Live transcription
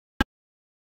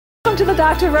Welcome to the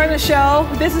Dr. Verna Show.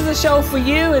 This is a show for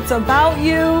you. It's about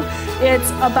you. It's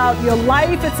about your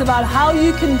life. It's about how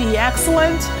you can be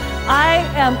excellent. I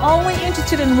am only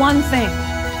interested in one thing,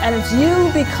 and it's you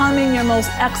becoming your most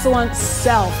excellent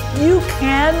self. You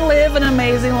can live an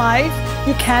amazing life.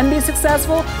 You can be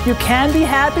successful. You can be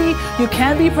happy. You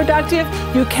can be productive.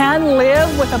 You can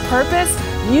live with a purpose.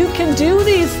 You can do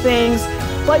these things,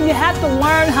 but you have to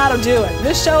learn how to do it.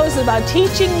 This show is about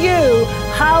teaching you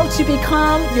how to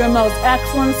become your most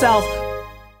excellent self.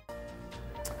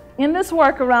 In this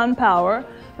work around power,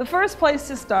 the first place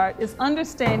to start is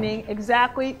understanding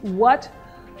exactly what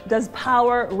does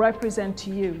power represent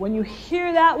to you. When you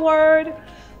hear that word,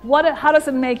 how does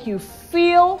it make you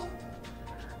feel?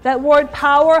 That word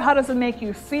power, how does it make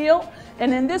you feel?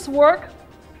 And in this work,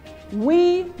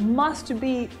 we must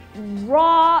be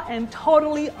raw and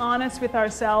totally honest with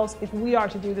ourselves if we are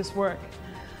to do this work.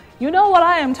 You know what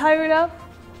I am tired of?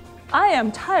 I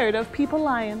am tired of people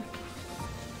lying.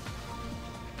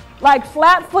 Like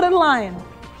flat-footed lying.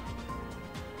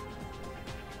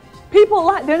 People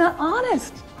lie. They're not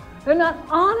honest. They're not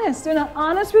honest. They're not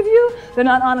honest with you. They're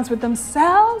not honest with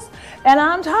themselves. And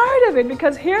I'm tired of it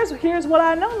because here's what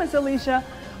I know, Miss Alicia.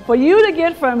 For you to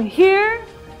get from here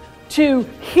to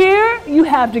here, you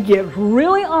have to get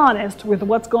really honest with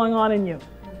what's going on in you.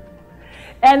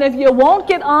 And if you won't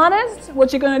get honest,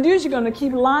 what you're going to do is you're going to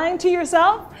keep lying to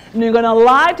yourself, and you're going to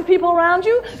lie to people around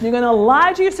you, and you're going to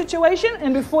lie to your situation,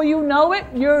 and before you know it,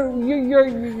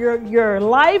 your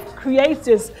life creates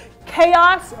this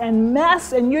chaos and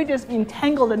mess, and you're just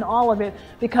entangled in all of it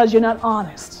because you're not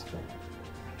honest.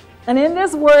 And in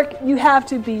this work, you have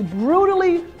to be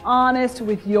brutally honest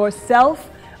with yourself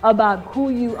about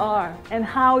who you are and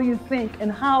how you think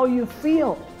and how you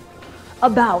feel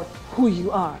about who you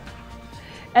are.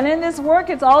 And in this work,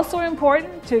 it's also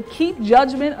important to keep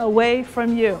judgment away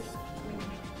from you.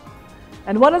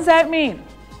 And what does that mean?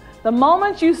 The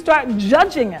moment you start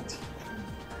judging it.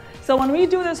 So when we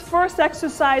do this first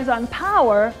exercise on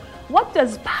power, what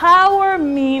does power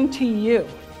mean to you?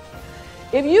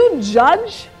 If you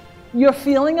judge your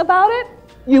feeling about it,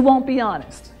 you won't be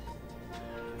honest.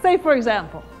 Say, for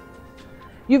example,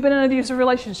 you've been in an abusive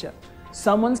relationship.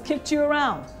 Someone's kicked you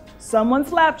around. Someone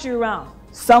slapped you around.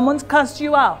 Someone's cussed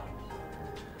you out,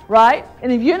 right?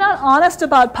 And if you're not honest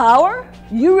about power,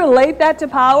 you relate that to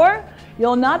power,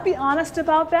 you'll not be honest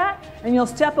about that, and you'll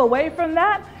step away from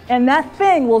that, and that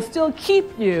thing will still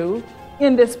keep you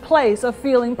in this place of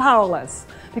feeling powerless.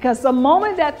 Because the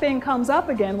moment that thing comes up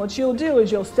again, what you'll do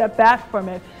is you'll step back from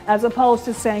it, as opposed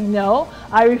to saying, no,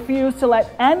 I refuse to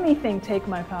let anything take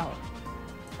my power.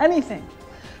 Anything.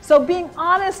 So being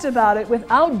honest about it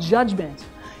without judgment.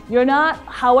 You're not,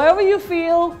 however you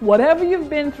feel, whatever you've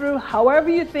been through, however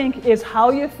you think is how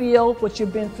you feel, what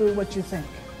you've been through, what you think.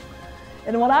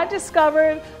 And when I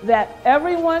discovered that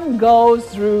everyone goes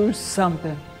through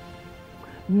something,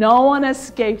 no one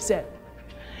escapes it.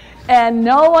 And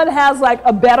no one has like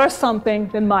a better something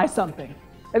than my something.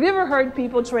 Have you ever heard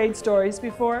people trade stories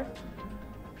before?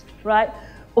 Right?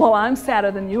 Well, I'm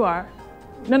sadder than you are.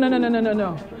 No, no, no, no, no, no,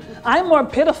 no. I'm more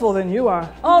pitiful than you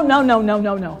are. Oh, no, no, no,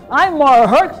 no, no. I'm more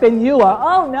hurt than you are.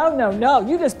 Oh, no, no, no.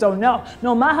 You just don't know.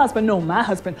 No, my husband. No, my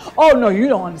husband. Oh, no, you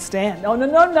don't understand. Oh, no,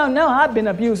 no, no, no. I've been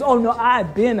abused. Oh, no,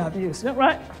 I've been abused.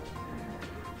 Right?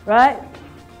 Right?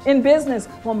 In business.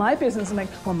 Well, my business is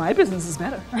well, my business is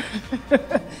better.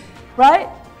 Right?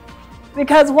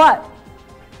 Because what?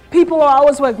 People are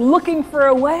always like looking for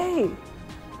a way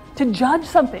to judge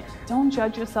something. Don't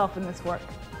judge yourself in this work.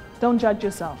 Don't judge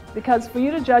yourself, because for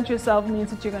you to judge yourself means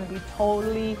that you're going to be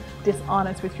totally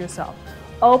dishonest with yourself.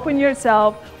 Open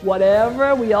yourself,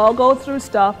 whatever, we all go through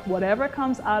stuff, whatever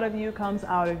comes out of you,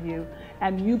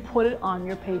 and you put it on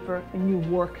your paper and you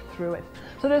work through it.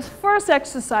 So this first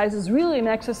exercise is really an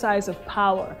exercise of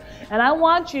power. And I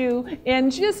want you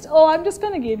in just, I'm just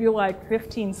going to give you like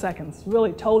 15 seconds,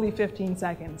 really totally 15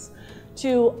 seconds.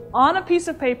 On a piece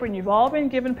of paper, and you've all been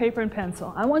given paper and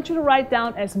pencil, I want you to write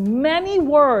down as many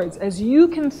words as you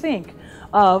can think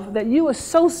of that you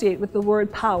associate with the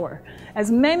word power. As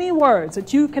many words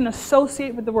that you can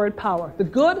associate with the word power. The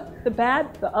good, the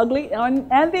bad, the ugly, and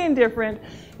the indifferent.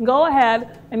 Go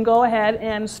ahead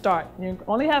and start. You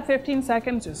only have 15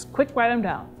 seconds, just quick write them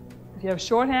down. If you have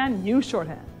shorthand, use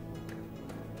shorthand.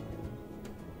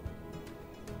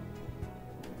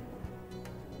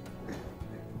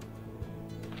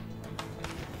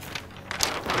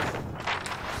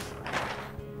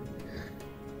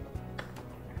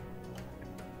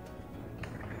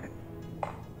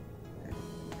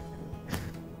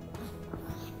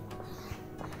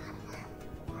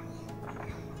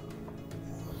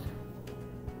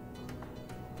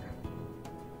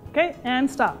 Okay, and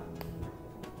stop.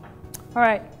 All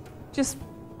right, just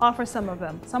offer some of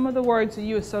them. Some of the words that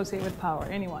you associate with power.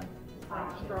 Anyone?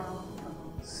 Strong.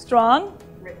 Strong.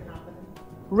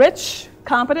 Rich.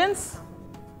 Competence.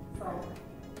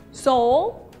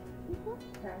 Soul.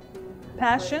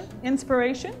 Passion.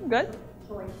 Inspiration. Good.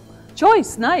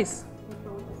 Choice. Nice.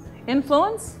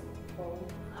 Influence.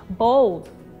 Bold.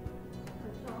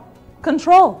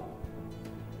 Control.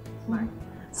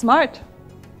 Smart.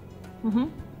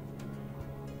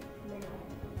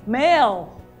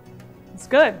 Male. It's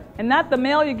good. And not the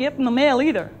mail you get from the mail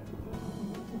either.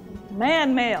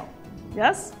 Male.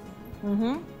 Yes?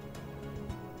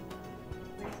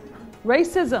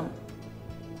 Racism.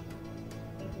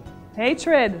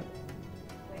 Hatred.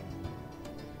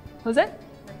 Who's it?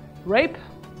 Rape.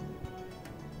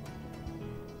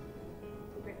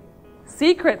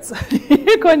 Secrets.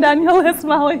 You're going down your list,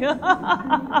 Molly. The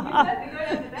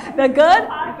good,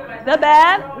 the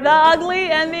bad, the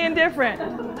ugly, and the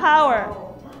indifferent.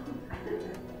 Power.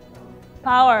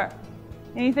 Power.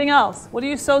 Anything else? What do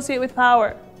you associate with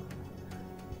power?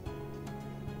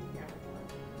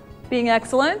 Being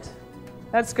excellent.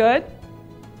 That's good.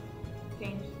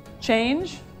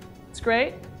 Change. It's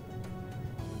great.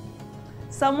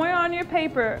 Somewhere on your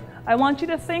paper, I want you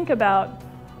to think about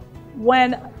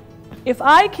if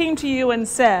I came to you and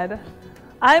said,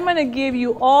 I'm going to give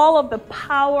you all of the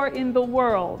power in the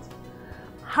world,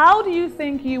 how do you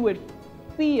think you would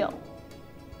feel?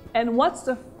 And what's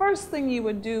the first thing you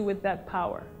would do with that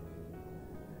power?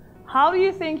 How do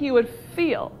you think you would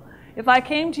feel if I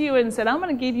came to you and said, I'm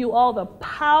going to give you all the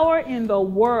power in the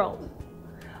world?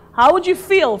 How would you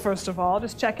feel, first of all?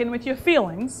 Just check in with your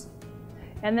feelings.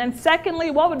 And then secondly,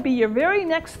 what would be your very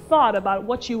next thought about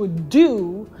what you would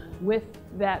do with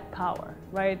that power?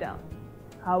 Write it down.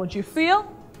 How would you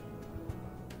feel?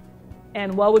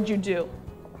 And what would you do?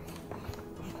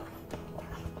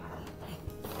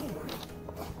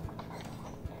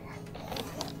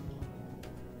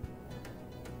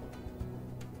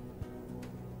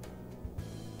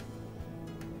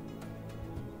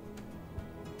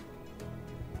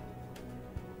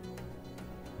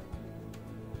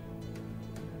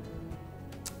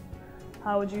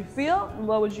 How would you feel, and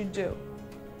what would you do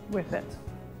with it?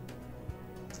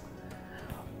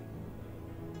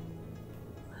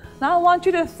 Now I want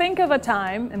you to think of a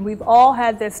time, and we've all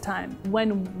had this time,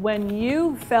 when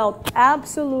you felt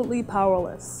absolutely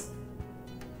powerless.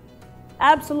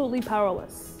 Absolutely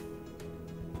powerless.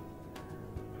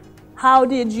 How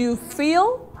did you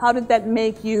feel? How did that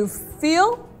make you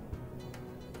feel?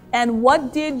 And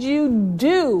what did you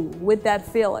do with that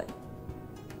feeling?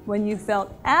 When you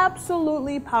felt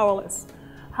absolutely powerless,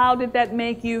 how did that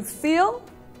make you feel?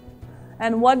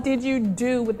 And what did you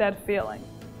do with that feeling?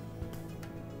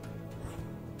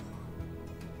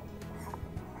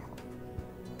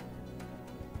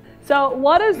 So,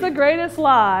 what is the greatest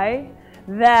lie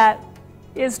that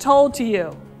is told to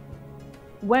you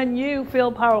when you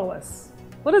feel powerless?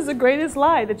 What is the greatest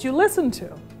lie that you listen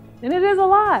to? And it is a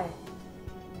lie.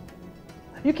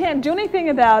 You can't do anything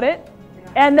about it.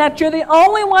 And that you're the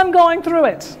only one going through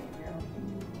it.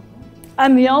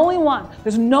 I'm the only one.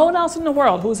 There's no one else in the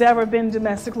world who's ever been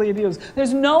domestically abused.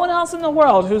 There's no one else in the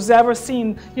world who's ever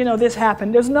seen, this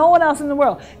happen. There's no one else in the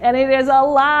world. And it is a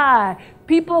lie.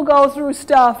 People go through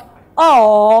stuff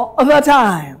all the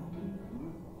time.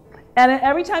 And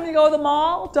every time you go to the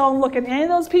mall, don't look at any of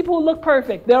those people who look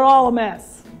perfect. They're all a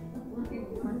mess.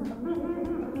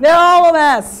 They're all a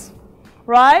mess.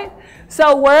 Right?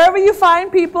 So wherever you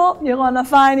find people, you're going to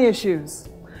find issues.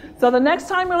 So the next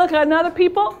time you look at another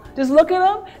people, just look at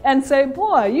them and say,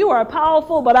 boy, you are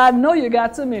powerful, but I know you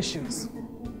got some issues.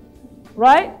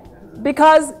 Right?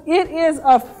 Because it is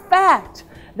a fact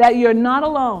that you're not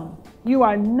alone. You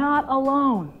are not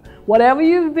alone. Whatever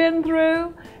you've been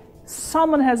through,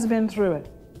 someone has been through it.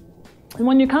 And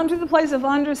when you come to the place of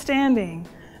understanding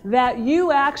that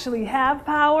you actually have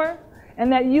power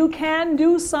and that you can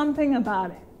do something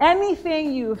about it,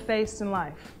 anything you have faced in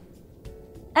life.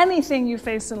 Anything you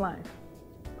face in life.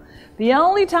 The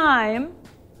only time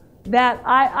that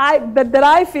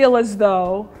I feel as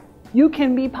though you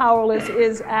can be powerless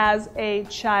is as a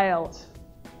child.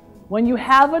 When you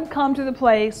haven't come to the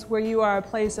place where you are a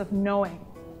place of knowing.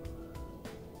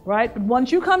 Right? But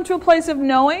once you come to a place of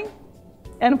knowing,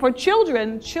 and for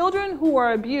children who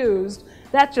are abused,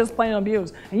 that's just plain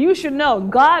abuse. And you should know,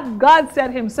 God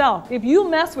said himself, if you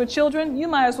mess with children, you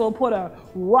might as well put a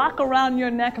rock around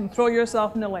your neck and throw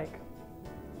yourself in the lake.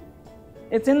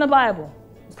 It's in the Bible.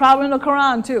 It's probably in the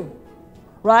Quran too.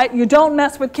 Right? You don't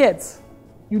mess with kids.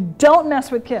 You don't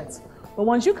mess with kids. But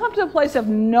once you come to a place of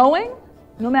knowing,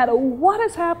 no matter what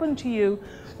has happened to you,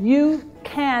 you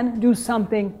can do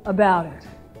something about it.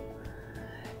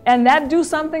 And that do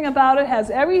something about it has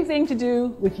everything to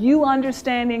do with you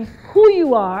understanding who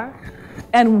you are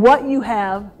and what you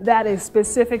have that is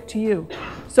specific to you.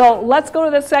 So let's go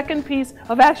to the second piece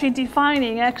of actually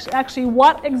defining actually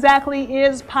what exactly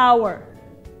is power.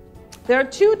 There are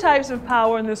two types of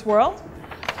power in this world,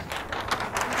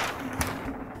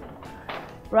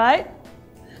 right?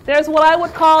 There's what I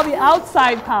would call the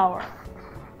outside power.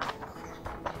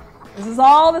 This is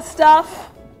all the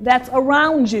stuff that's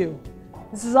around you.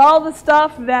 This is all the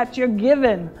stuff that you're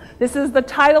given. This is the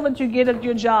title that you get at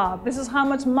your job. This is how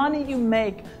much money you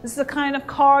make. This is the kind of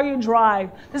car you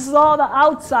drive. This is all the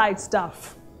outside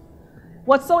stuff.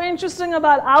 What's so interesting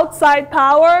about outside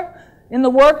power? In the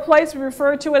workplace, we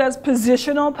refer to it as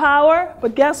positional power.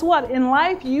 But guess what? In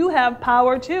life, you have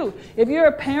power too. If you're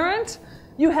a parent,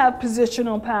 you have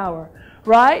positional power,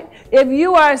 right? If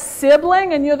you are a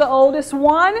sibling and you're the oldest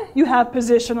one, you have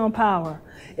positional power.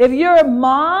 If you're a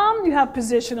mom, you have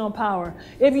positional power.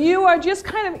 If you are just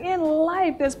kind of in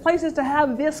life, there's places to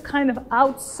have this kind of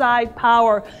outside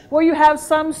power where you have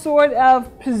some sort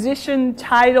of position,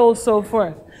 title, so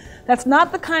forth. That's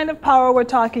not the kind of power we're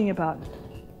talking about.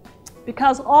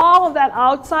 Because all of that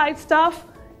outside stuff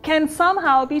can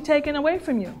somehow be taken away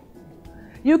from you.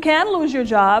 You can lose your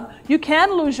job, you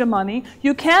can lose your money,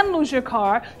 you can lose your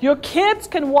car, your kids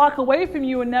can walk away from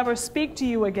you and never speak to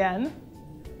you again.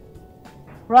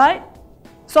 Right?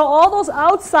 So all those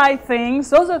outside things,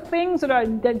 those are things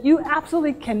that you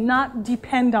absolutely cannot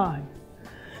depend on.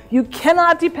 You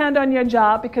cannot depend on your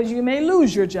job because you may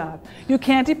lose your job. You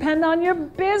can't depend on your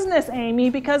business, Amy,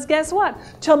 because guess what?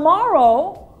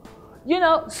 Tomorrow, you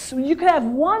know, you could have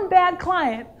one bad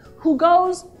client who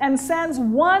goes and sends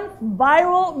one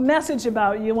viral message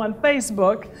about you on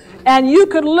Facebook, and you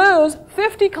could lose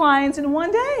 50 clients in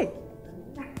one day.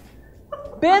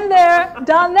 Been there,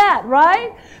 done that,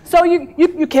 right? So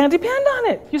you can't depend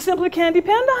on it. You simply can't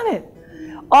depend on it.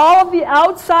 All of the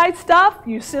outside stuff,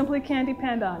 you simply can't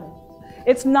depend on it.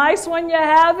 It's nice when you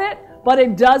have it, but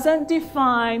it doesn't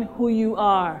define who you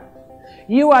are.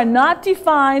 You are not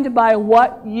defined by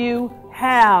what you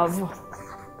have.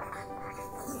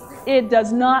 It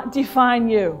does not define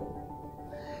you.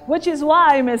 Which is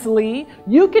why, Miss Lee,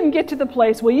 you can get to the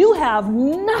place where you have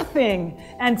nothing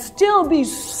and still be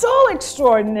so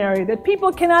extraordinary that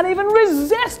people cannot even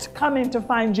resist coming to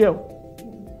find you.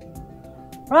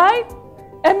 Right?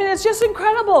 I mean, it's just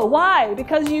incredible. Why?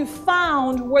 Because you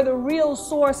found where the real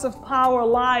source of power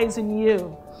lies in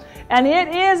you. And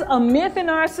it is a myth in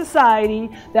our society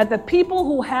that the people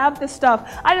who have this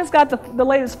stuff, I just got the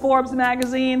latest Forbes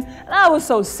magazine, and I was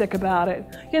so sick about it.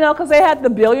 You know, because they had the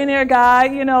billionaire guy,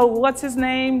 you know, what's his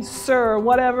name? Sir,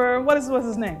 whatever. What's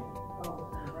his name?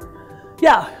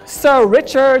 Yeah, Sir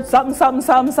Richard,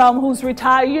 something, who's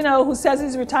retired, you know, who says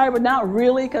he's retired, but not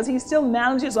really, because he still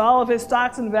manages all of his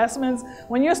stocks and investments.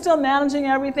 When you're still managing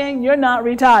everything, you're not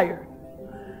retired.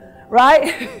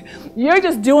 Right? You're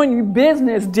just doing your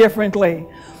business differently.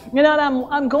 You know, and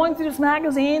I'm going through this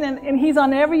magazine, and he's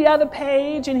on every other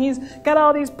page, and he's got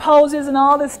all these poses and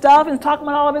all this stuff, and he's talking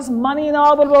about all of his money and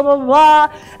all blah, blah, blah,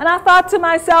 blah. And I thought to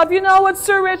myself, you know what,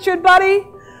 Sir Richard, buddy?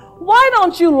 Why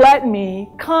don't you let me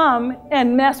come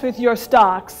and mess with your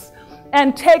stocks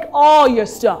and take all your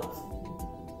stuff?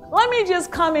 Let me just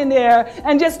come in there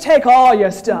and just take all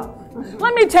your stuff.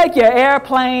 Let me take your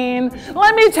airplane.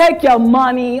 Let me take your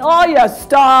money, all your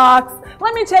stocks.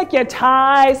 Let me take your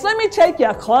ties. Let me take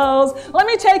your clothes. Let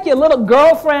me take your little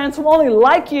girlfriends who only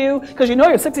like you because you know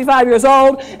you're 65 years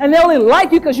old and they only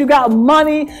like you because you got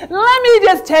money. Let me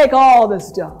just take all the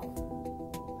stuff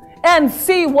and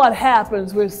see what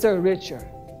happens with Sir Richard.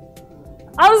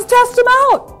 I was test him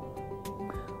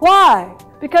out. Why?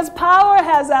 Because power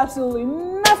has absolutely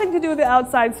nothing to do with the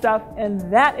outside stuff, and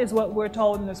that is what we're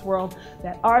told in this world,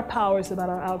 that our power is about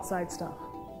our outside stuff.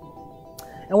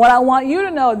 And what I want you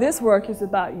to know, this work is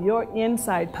about your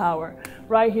inside power,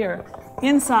 right here.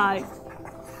 Inside,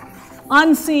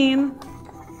 unseen,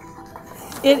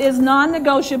 it is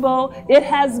non-negotiable, it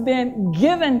has been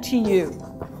given to you.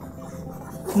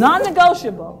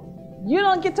 Non-negotiable. You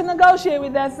don't get to negotiate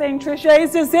with that thing, Trisha,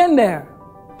 it's just in there.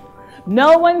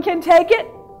 No one can take it,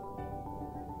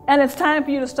 and it's time for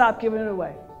you to stop giving it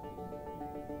away.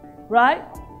 Right?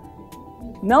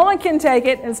 No one can take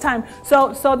it, and it's time.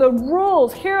 So the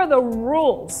rules, here are the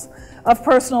rules of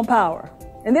personal power.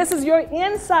 And this is your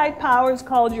inside power, is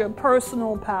called your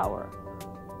personal power.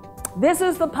 This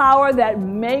is the power that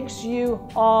makes you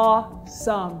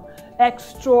awesome,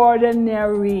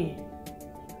 extraordinary.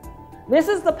 This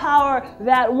is the power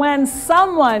that when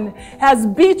someone has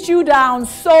beat you down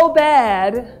so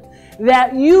bad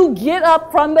that you get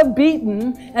up from the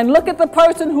beaten and look at the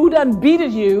person who done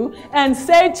beated you and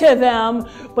say to them,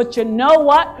 but you know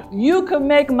what? You can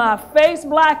make my face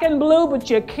black and blue, but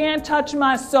you can't touch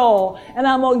my soul. And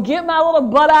I'm going to get my little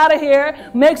butt out of here,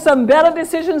 make some better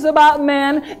decisions about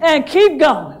men, and keep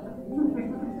going.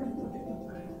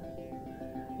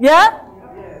 Yeah?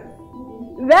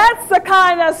 That's the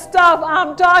kind of stuff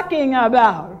I'm talking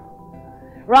about.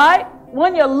 Right?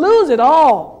 When you lose it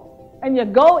all and you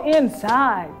go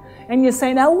inside and you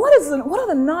say, now what are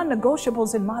the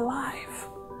non-negotiables in my life?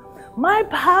 My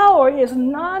power is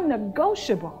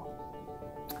non-negotiable.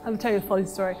 I'll tell you a funny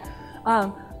story.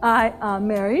 I am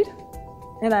married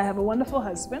and I have a wonderful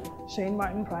husband, Shane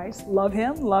Martin Price. Love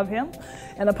him, love him.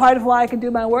 And a part of why I can do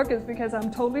my work is because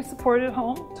I'm totally supported at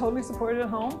home, totally supported at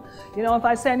home. You know, if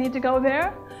I say I need to go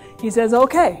there, he says,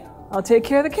 okay, I'll take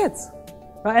care of the kids.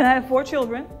 Right? And I have 4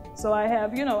 children, so I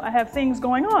have, you know, I have things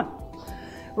going on.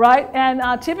 Right? And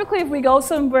typically if we go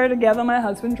somewhere together, my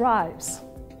husband drives.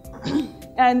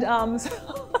 And, and I'm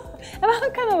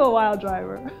kind of a wild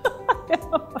driver.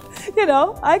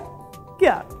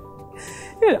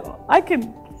 I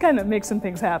can kind of make some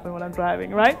things happen when I'm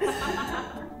driving, right?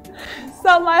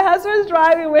 So my husband's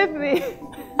driving with me.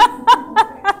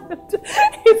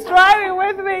 He's driving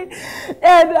with me,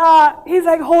 and he's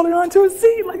like holding on to his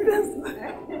seat like this.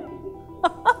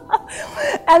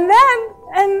 and then,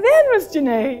 Miss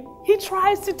Janae, he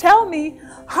tries to tell me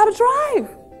how to drive.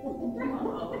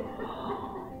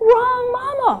 Wrong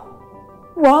mama.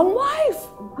 Wrong wife.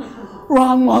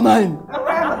 Wrong woman.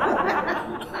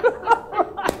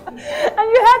 And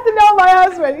you have to know my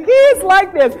husband. He's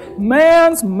like this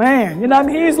man's man. You know what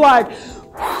I mean? He's like,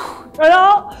 you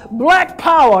know, black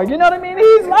power. You know what I mean?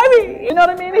 He's like, you know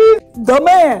what I mean? He's the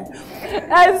man.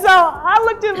 And so I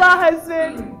looked at my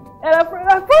husband, and at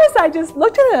first I just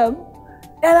looked at him,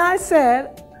 and I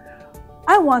said,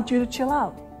 I want you to chill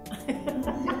out.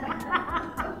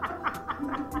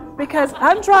 Because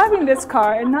I'm driving this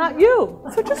car and not you.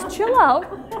 So just chill out.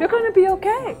 You're going to be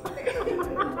okay.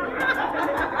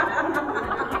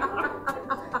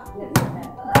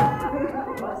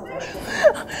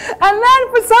 And then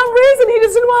for some reason he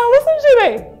doesn't want to listen to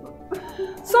me.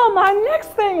 So my next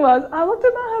thing was, I looked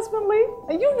at my husband, Lee,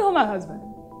 and you know my husband.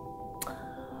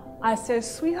 I said,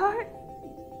 sweetheart,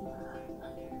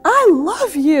 I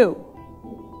love you.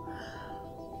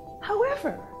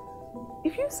 However,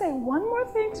 if you say one more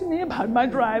thing to me about my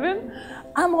driving,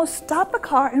 I'm going to stop the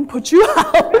car and put you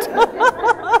out.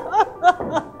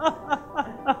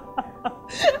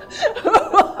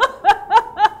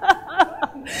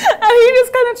 And he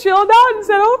just kind of chilled out and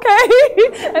said, okay.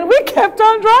 And we kept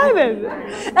on driving.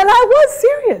 And I was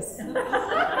serious.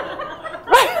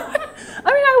 Right? I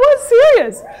mean, I was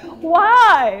serious.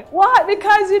 Why? Why?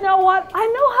 Because you know what? I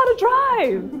know how to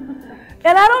drive.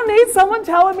 And I don't need someone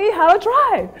telling me how to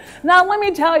drive. Now, let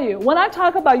me tell you, when I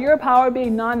talk about your power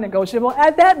being non-negotiable,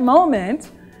 at that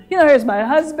moment, you know, here's my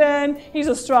husband, he's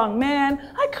a strong man.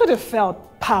 I could have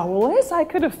felt powerless. I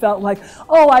could have felt like,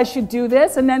 oh, I should do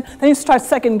this. And then you start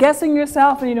second-guessing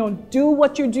yourself and you don't do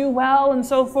what you do well and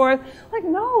so forth. Like,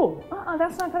 no,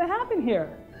 that's not going to happen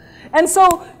here. And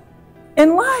so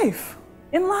in life,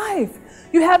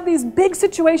 you have these big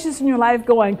situations in your life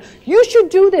going, you should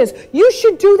do this, you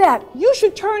should do that, you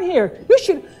should turn here, you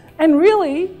should, and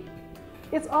really,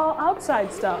 it's all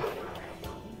outside stuff.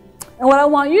 And what I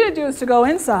want you to do is to go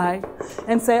inside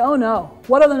and say, oh no,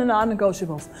 what are the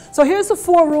non-negotiables? So here's the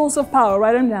 4 rules of power,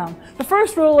 write them down. The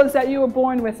first rule is that you were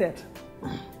born with it.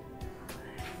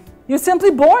 You're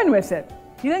simply born with it.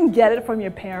 You didn't get it from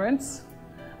your parents.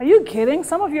 Are you kidding?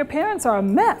 Some of your parents are a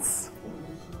mess.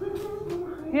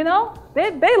 You know,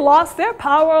 they lost their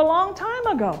power a long time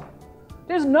ago.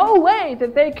 There's no way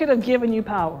that they could have given you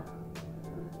power.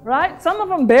 Right? Some of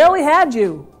them barely had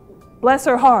you. Bless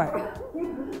her heart.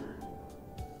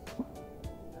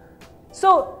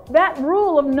 So that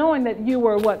rule of knowing that you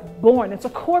were what? Born. It's a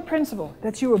core principle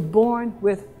that you were born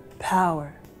with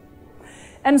power.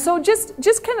 And so just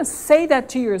kind of say that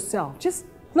to yourself. Just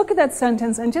look at that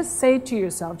sentence and just say it to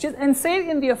yourself. And say it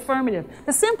in the affirmative.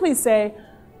 To simply say,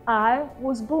 I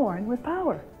was born with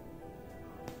power.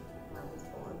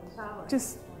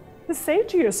 Just say it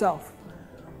to yourself.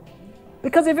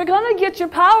 Because if you're going to get your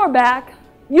power back,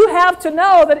 you have to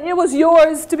know that it was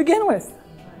yours to begin with.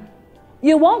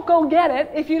 You won't go get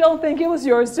it if you don't think it was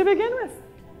yours to begin with.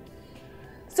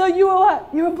 So you were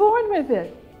what? You were born with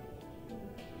it.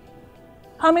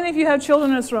 How many of you have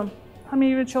children in this room? How many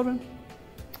of you have children?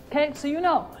 Okay, so you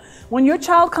know, when your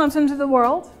child comes into the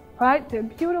world, right? They're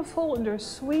beautiful and they're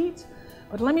sweet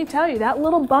But let me tell you, that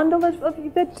little bundle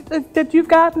that you've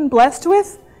gotten blessed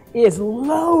with is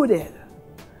loaded.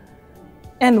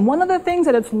 And one of the things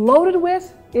that it's loaded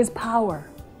with is power.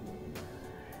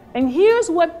 And here's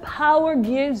what power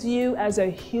gives you as a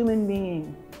human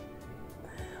being.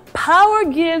 Power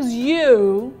gives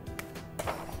you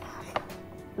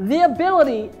the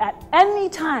ability at any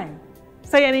time,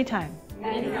 say anytime.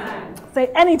 Anytime. Say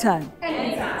anytime.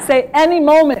 Anytime. Say any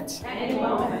moment. Any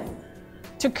moment.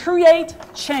 To create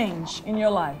change in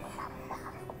your life.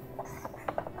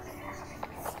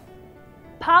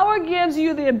 Power gives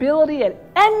you the ability at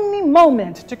any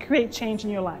moment to create change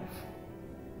in your life.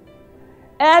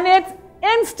 And it's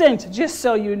instant, just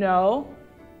so you know.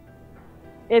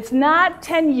 It's not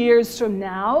 10 years from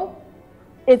now.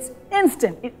 It's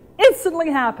instant. It instantly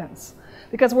happens.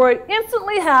 Because where it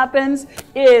instantly happens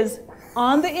is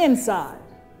on the inside.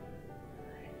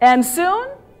 And soon,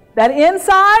 that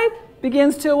inside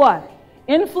begins to what?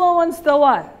 Influence the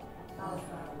what?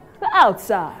 Outside. The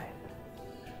outside.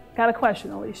 Got a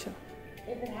question, Alicia?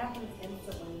 If it happens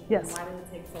instantly, yes. Why does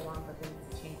it take so long for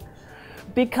things to change?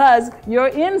 Because your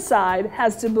inside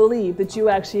has to believe that you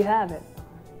actually have it.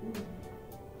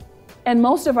 And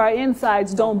most of our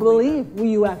insides don't believe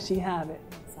you actually have it.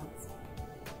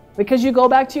 Because you go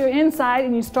back to your inside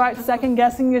and you start second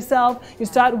guessing yourself, you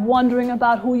start wondering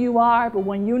about who you are, but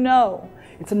when you know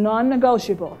it's a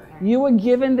non-negotiable, you were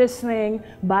given this thing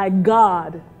by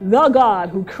God, the God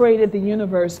who created the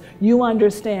universe, you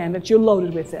understand that you're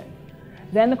loaded with it.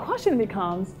 Then the question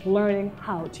becomes learning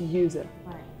how to use it.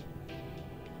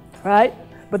 Right?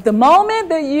 But the moment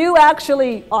that you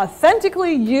actually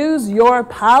authentically use your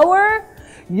power,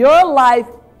 your life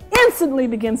instantly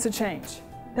begins to change.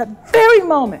 That very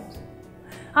moment.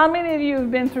 How many of you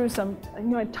have been through some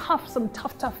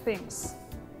tough things?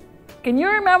 Can you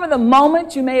remember the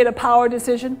moment you made a power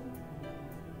decision?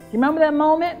 You remember that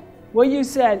moment where you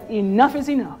said, enough is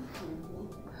enough.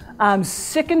 I'm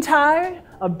sick and tired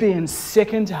of being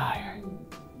sick and tired.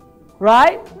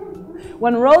 Right?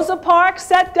 When Rosa Parks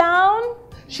sat down,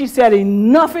 she said,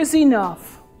 enough is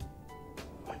enough.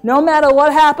 No matter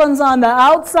what happens on the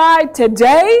outside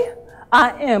today,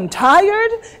 I am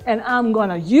tired and I'm going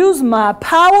to use my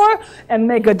power and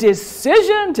make a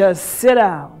decision to sit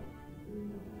down.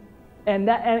 And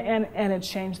it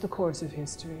changed the course of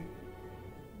history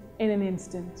in an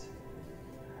instant.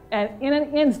 And in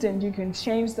an instant, you can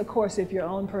change the course of your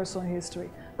own personal history.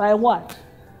 By what?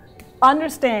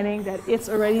 Understanding that it's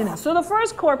already enough. So the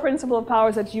first core principle of power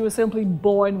is that you were simply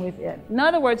born with it. In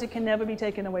other words, it can never be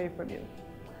taken away from you.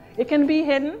 It can be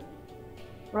hidden,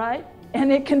 right?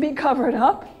 And it can be covered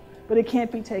up, but it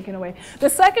can't be taken away. The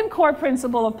second core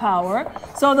principle of power,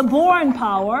 so the born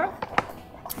power,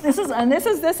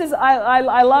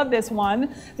 I love this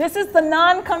one. This is the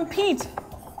non-compete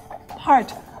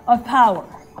part of power,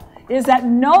 is that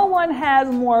no one has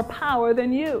more power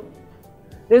than you.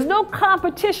 There's no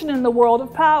competition in the world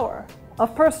of power,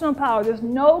 of personal power. There's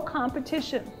no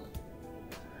competition.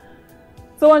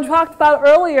 So when I talked about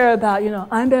earlier about,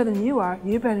 I'm better than you are,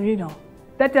 you better than you know.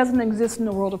 That doesn't exist in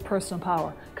the world of personal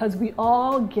power because we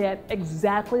all get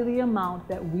exactly the amount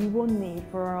that we will need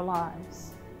for our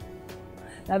lives.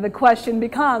 Now the question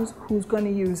becomes, who's going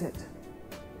to use it?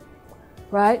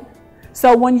 Right?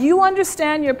 So when you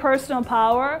understand your personal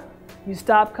power, you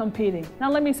stop competing. Now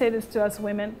let me say this to us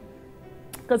women,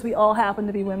 because we all happen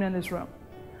to be women in this room.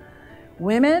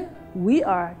 Women, we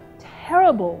are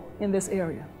terrible in this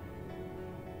area.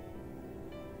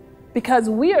 Because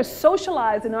we are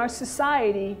socialized in our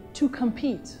society to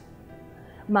compete.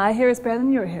 My hair is better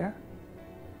than your hair.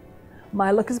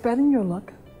 My look is better than your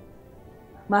look.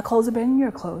 My clothes are better than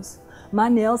your clothes. My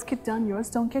nails get done, yours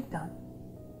don't get done.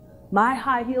 My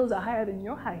high heels are higher than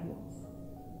your high heels.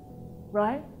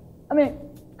 Right? I mean,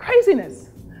 craziness.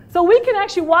 So we can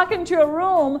actually walk into a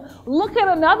room, look at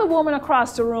another woman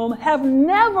across the room, have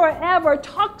never ever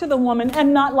talked to the woman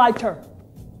and not liked her.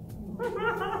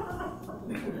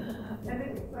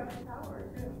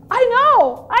 I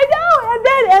know,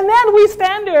 and then we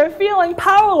stand there feeling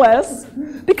powerless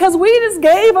because we just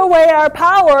gave away our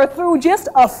power through just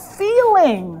a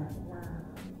feeling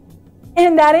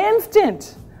in that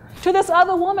instant to this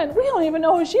other woman. We don't even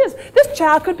know who she is. This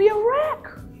child could be a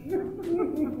wreck.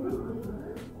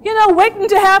 Waiting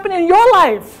to happen in your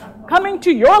life, coming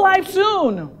to your life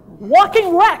soon,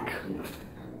 walking wreck.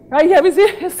 Right? Have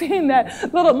you seen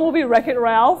that little movie, Wreck-It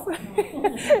Ralph?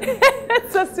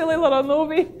 It's a silly little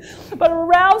movie. But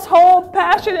Ralph's whole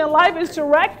passion in life is to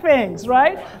wreck things,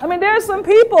 right? I mean, there are some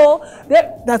people,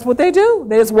 that's what they do.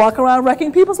 They just walk around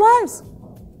wrecking people's lives.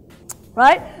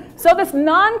 Right? So this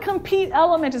non-compete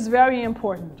element is very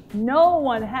important. No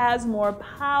one has more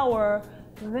power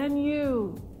than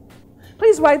you.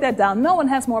 Please write that down. No one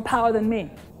has more power than me.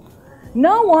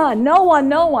 No one, no one,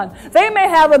 no one. They may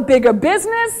have a bigger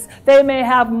business, they may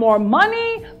have more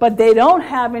money, but they don't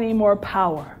have any more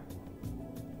power.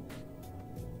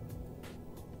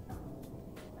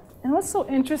 And what's so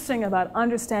interesting about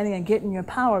understanding and getting your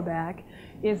power back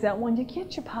is that when you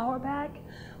get your power back,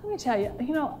 let me tell you,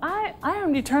 I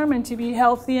am determined to be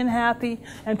healthy and happy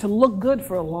and to look good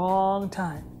for a long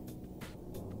time.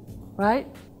 Right?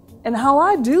 And how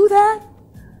I do that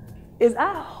is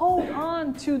I hold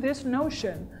on to this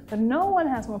notion that no one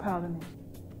has more power than me.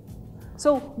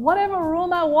 So whatever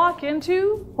room I walk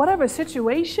into, whatever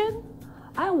situation,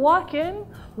 I walk in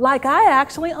like I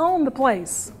actually own the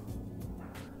place.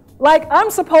 Like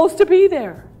I'm supposed to be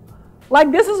there.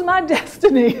 Like this is my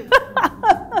destiny.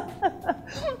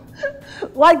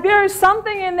 Like there is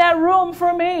something in that room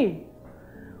for me.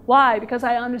 Why? Because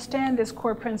I understand this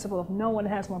core principle of no one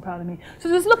has more power than me. So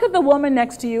just look at the woman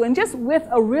next to you and just with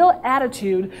a real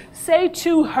attitude, say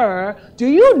to her, do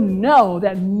you know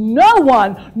that no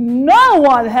one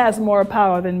has more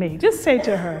power than me? Just say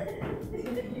to her.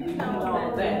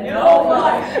 No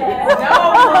one.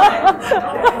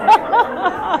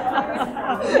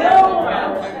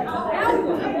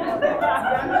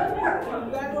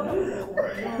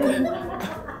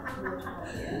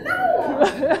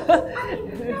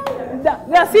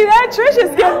 Now see that? Trish is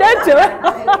getting into it.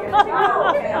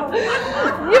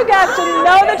 You got to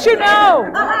know that you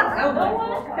know.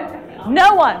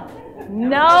 No one.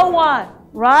 No one.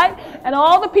 Right? And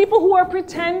all the people who are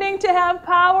pretending to have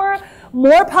power,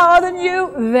 more power than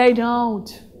you, they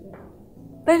don't.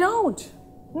 They don't.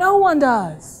 No one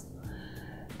does.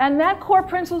 And that core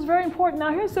principle is very important.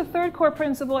 Now here's the third core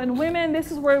principle. And women,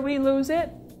 this is where we lose it.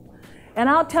 And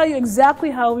I'll tell you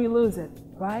exactly how we lose it,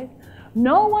 right?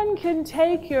 No one can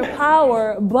take your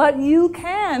power, but you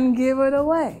can give it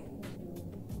away.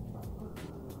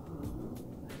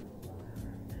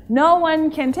 No one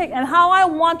can take, and how I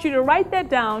want you to write that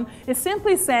down is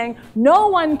simply saying, no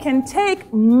one can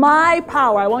take my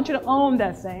power. I want you to own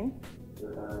that thing.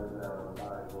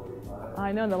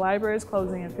 I know, the library is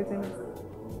closing in 15 minutes.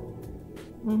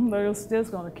 They're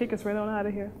just going to kick us right on out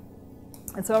of here.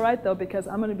 It's all right, though, because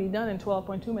I'm going to be done in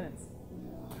 12.2 minutes.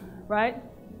 Right?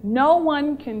 No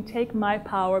one can take my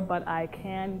power, but I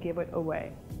can give it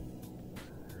away.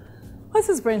 Let's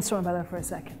just brainstorm about that for a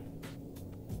second.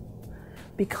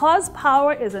 Because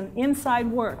power is an inside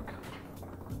work,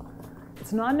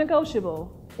 it's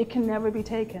non-negotiable, it can never be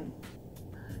taken.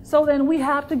 So then we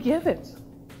have to give it.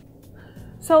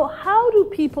 So how do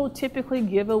people typically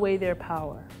give away their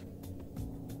power?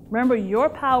 Remember, your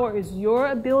power is your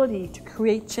ability to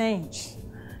create change,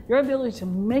 your ability to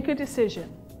make a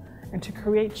decision and to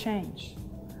create change.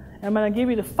 And I'm going to give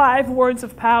you the 5 words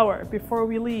of power before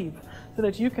we leave so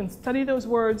that you can study those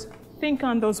words, think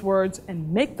on those words,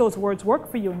 and make those words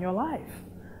work for you in your life.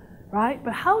 Right?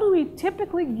 But how do we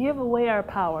typically give away our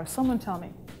power? Someone tell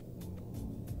me.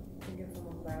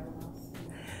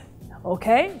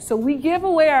 Okay, so we give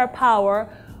away our power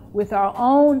with our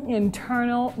own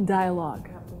internal dialogue.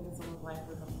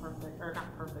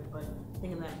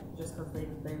 Thinking that just because they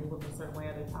look a certain way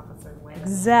or they talk a certain way,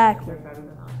 exactly. They're better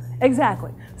than us.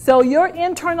 Exactly. So your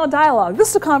internal dialogue, this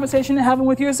is a conversation you're having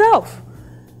with yourself.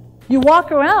 You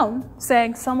walk around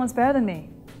saying, someone's better than me.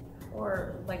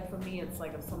 Or like for me, it's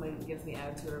like if somebody gives me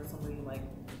attitude or if somebody like,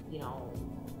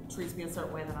 treats me a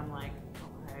certain way, then I'm like,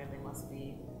 okay, they must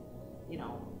be,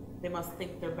 they must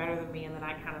think they're better than me, and then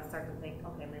I kind of start to think,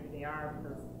 okay, maybe they are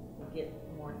because they get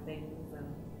more things, and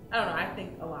I don't know, I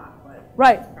think a lot, but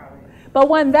right. But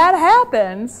when that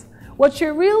happens, what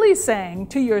you're really saying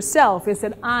to yourself is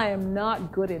that I am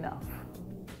not good enough.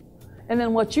 And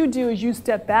then what you do is you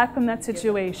step back from that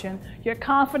situation, your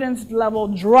confidence level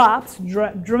drops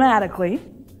dramatically,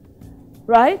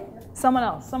 right? Someone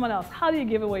else. How do you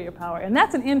give away your power? And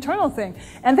that's an internal thing.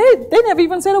 And they never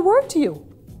even said a word to you.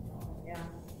 Yeah.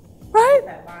 Right?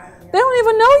 They don't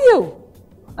even know you.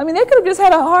 I mean, they could have just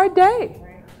had a hard day.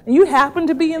 Right. And you happen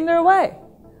to be in their way.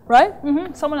 Right?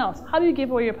 Someone else. How do you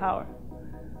give away your power?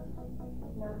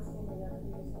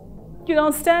 You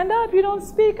don't stand up. You don't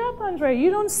speak up, Andre.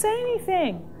 You don't say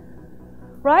anything.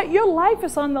 Right? Your life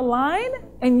is on the line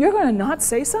and you're going to not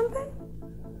say something?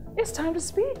 It's time to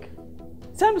speak.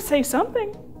 It's time to say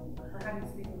something. How do you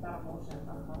speak without emotion?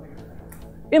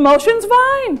 Emotion's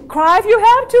fine. Cry if you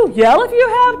have to. Yell if you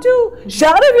have to.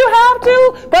 Shout if you have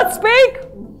to. But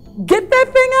speak. Get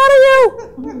that thing out of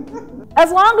you. As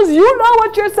long as you know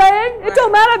what you're saying, it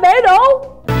don't matter, they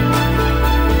know.